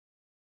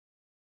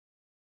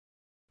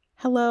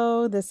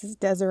Hello, this is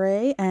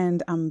Desiree,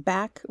 and I'm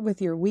back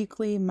with your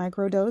weekly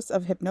microdose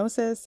of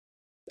hypnosis.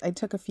 I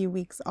took a few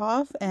weeks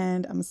off,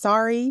 and I'm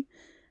sorry.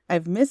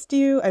 I've missed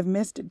you. I've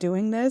missed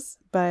doing this,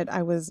 but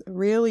I was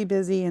really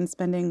busy and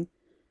spending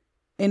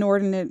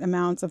inordinate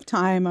amounts of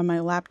time on my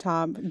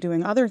laptop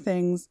doing other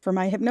things for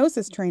my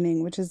hypnosis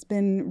training, which has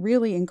been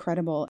really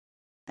incredible.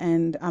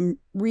 And I'm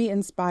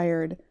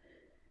re-inspired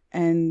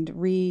and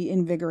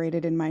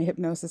reinvigorated in my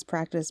hypnosis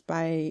practice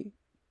by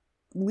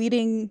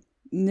leading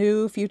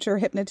new future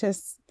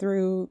hypnotists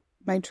through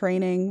my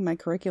training, my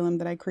curriculum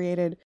that I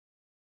created.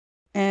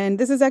 And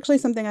this is actually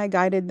something I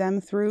guided them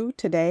through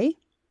today,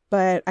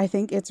 but I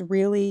think it's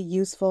really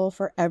useful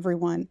for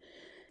everyone.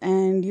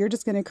 And you're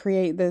just going to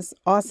create this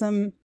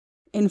awesome,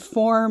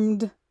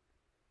 informed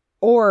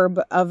orb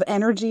of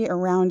energy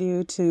around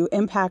you to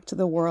impact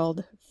the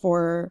world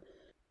for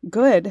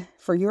good,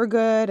 for your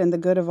good and the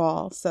good of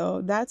all.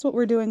 So that's what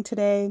we're doing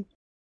today.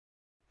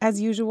 As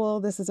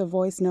usual, this is a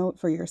voice note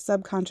for your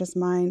subconscious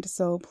mind,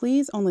 so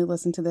please only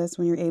listen to this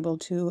when you're able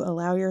to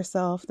allow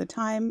yourself the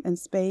time and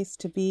space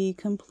to be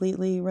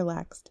completely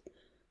relaxed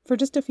for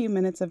just a few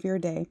minutes of your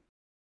day.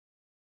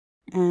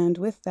 And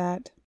with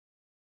that,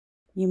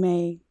 you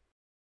may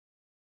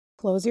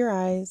close your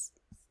eyes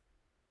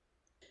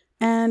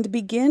and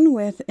begin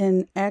with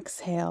an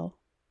exhale,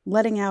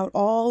 letting out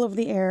all of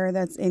the air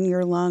that's in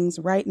your lungs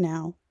right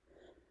now.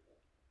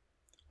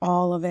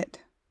 All of it.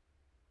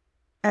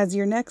 As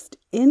your next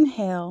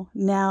inhale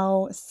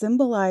now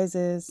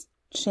symbolizes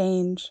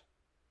change.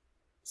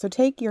 So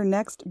take your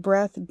next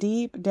breath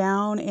deep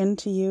down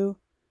into you.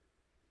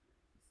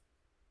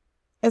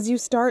 As you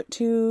start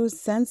to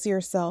sense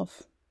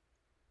yourself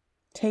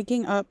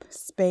taking up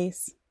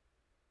space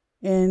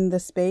in the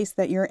space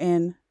that you're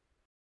in.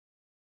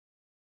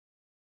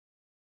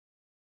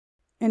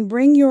 And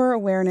bring your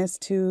awareness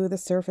to the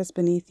surface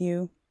beneath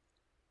you,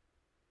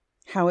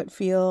 how it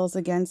feels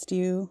against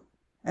you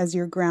as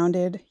you're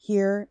grounded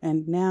here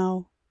and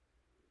now.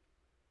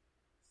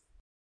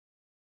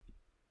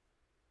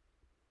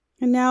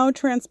 And now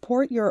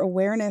transport your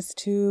awareness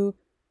to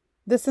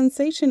the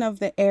sensation of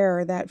the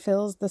air that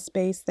fills the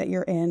space that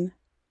you're in,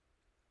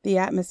 the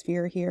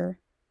atmosphere here.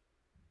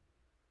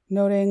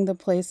 Noting the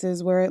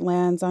places where it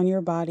lands on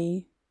your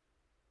body,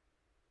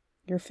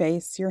 your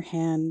face, your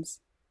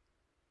hands.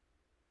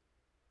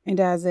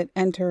 And as it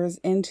enters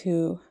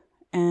into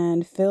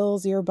and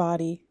fills your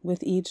body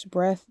with each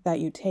breath that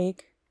you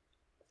take,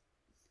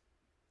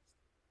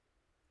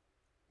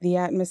 the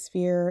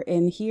atmosphere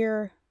in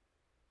here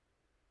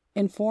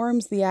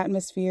informs the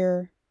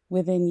atmosphere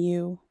within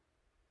you,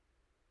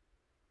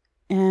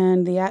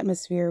 and the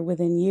atmosphere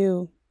within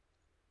you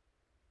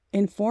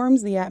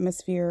informs the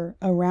atmosphere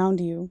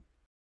around you.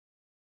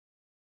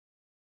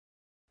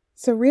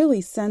 So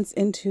really sense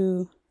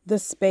into the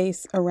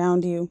space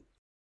around you,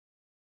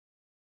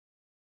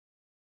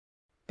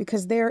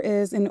 because there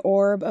is an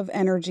orb of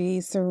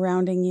energy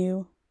surrounding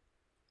you,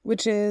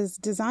 which is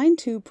designed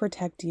to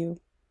protect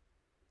you.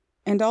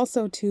 And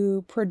also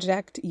to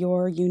project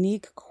your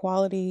unique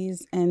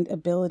qualities and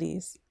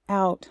abilities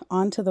out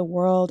onto the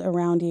world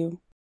around you,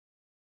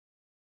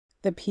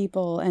 the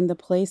people and the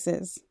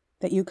places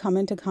that you come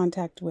into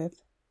contact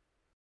with.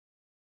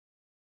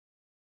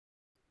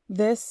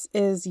 This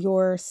is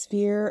your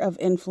sphere of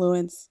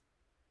influence,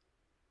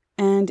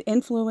 and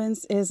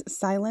influence is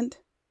silent,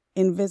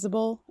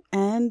 invisible,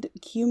 and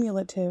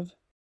cumulative.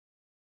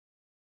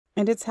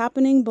 And it's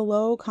happening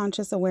below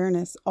conscious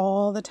awareness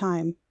all the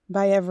time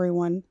by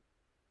everyone.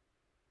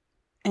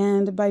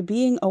 And by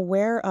being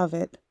aware of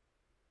it,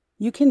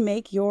 you can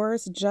make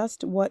yours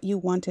just what you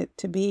want it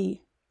to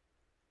be.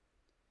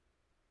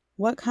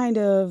 What kind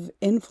of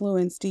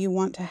influence do you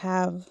want to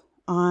have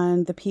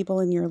on the people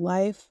in your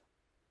life,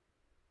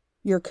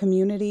 your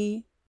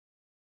community,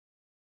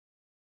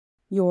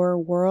 your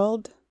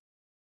world?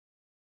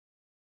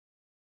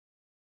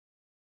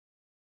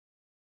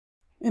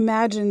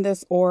 Imagine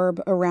this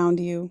orb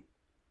around you.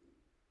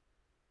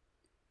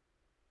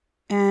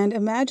 And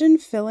imagine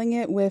filling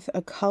it with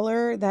a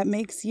color that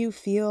makes you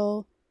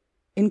feel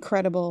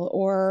incredible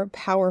or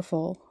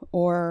powerful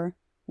or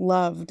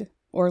loved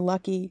or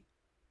lucky.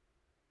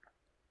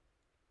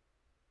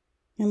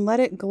 And let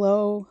it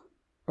glow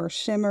or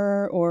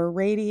shimmer or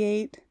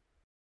radiate.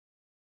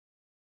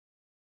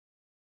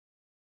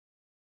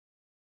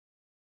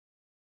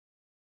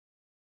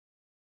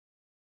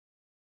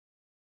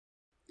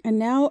 And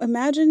now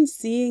imagine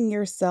seeing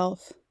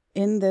yourself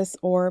in this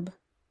orb.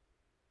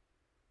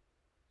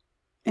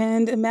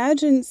 And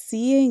imagine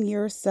seeing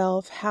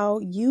yourself how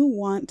you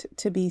want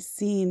to be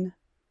seen.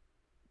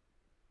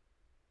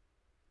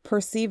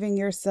 Perceiving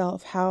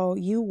yourself how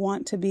you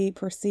want to be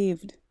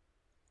perceived.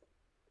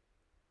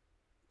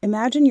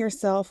 Imagine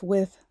yourself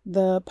with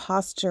the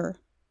posture,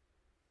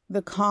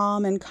 the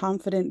calm and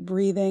confident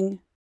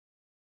breathing,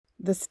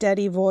 the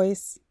steady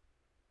voice,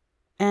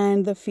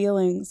 and the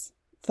feelings,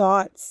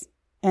 thoughts,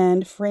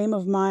 and frame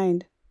of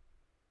mind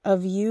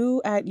of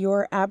you at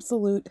your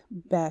absolute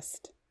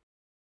best.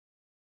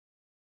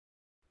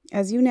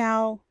 As you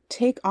now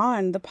take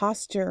on the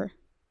posture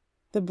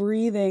the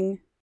breathing,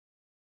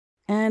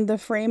 and the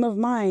frame of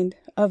mind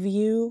of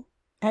you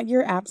at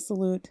your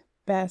absolute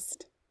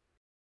best.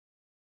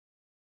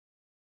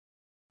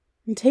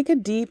 And take a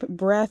deep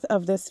breath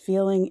of this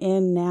feeling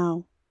in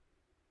now.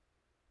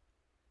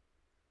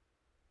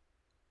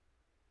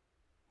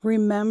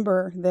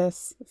 Remember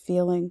this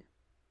feeling.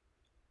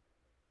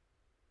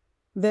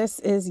 This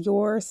is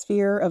your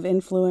sphere of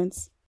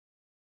influence.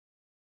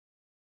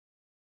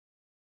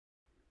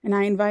 And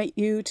I invite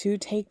you to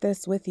take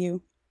this with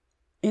you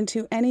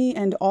into any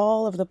and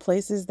all of the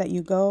places that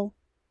you go,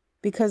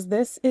 because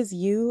this is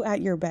you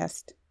at your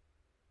best.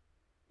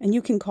 And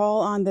you can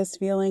call on this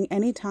feeling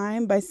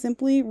anytime by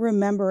simply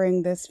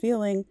remembering this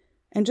feeling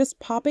and just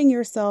popping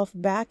yourself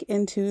back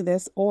into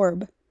this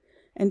orb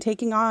and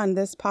taking on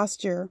this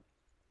posture,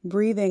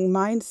 breathing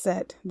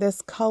mindset,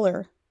 this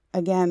color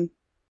again.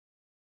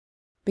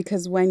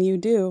 Because when you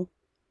do,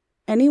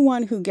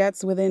 anyone who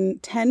gets within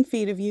 10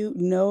 feet of you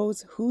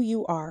knows who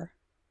you are.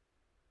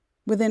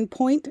 Within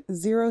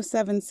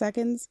 0.07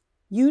 seconds,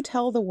 you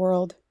tell the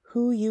world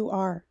who you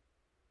are.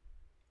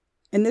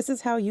 And this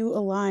is how you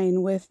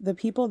align with the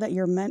people that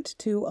you're meant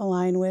to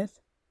align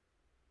with,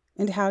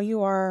 and how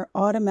you are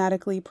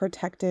automatically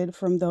protected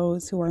from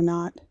those who are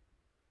not.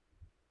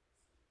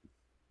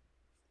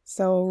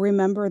 So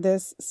remember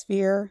this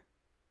sphere.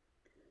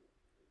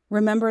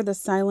 Remember the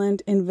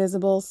silent,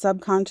 invisible,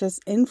 subconscious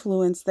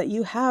influence that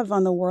you have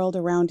on the world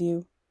around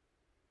you,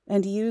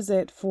 and use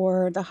it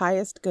for the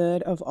highest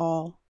good of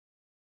all.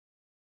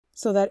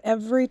 So that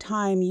every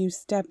time you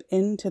step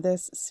into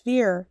this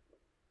sphere,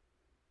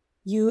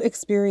 you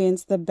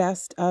experience the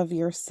best of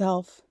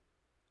yourself.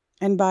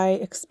 And by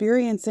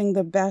experiencing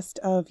the best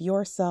of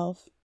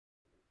yourself,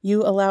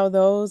 you allow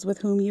those with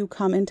whom you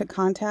come into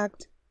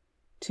contact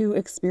to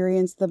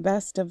experience the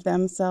best of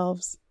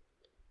themselves,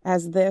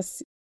 as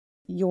this,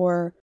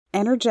 your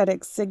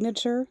energetic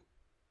signature,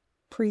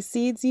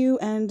 precedes you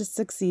and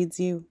succeeds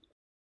you.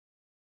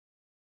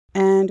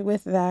 And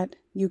with that,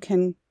 you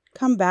can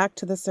come back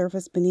to the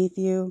surface beneath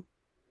you,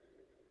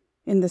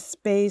 in the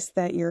space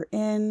that you're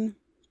in,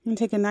 and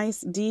take a nice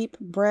deep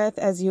breath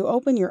as you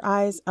open your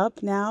eyes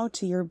up now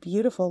to your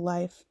beautiful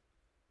life.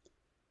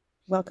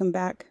 Welcome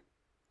back.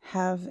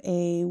 Have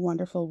a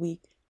wonderful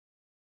week.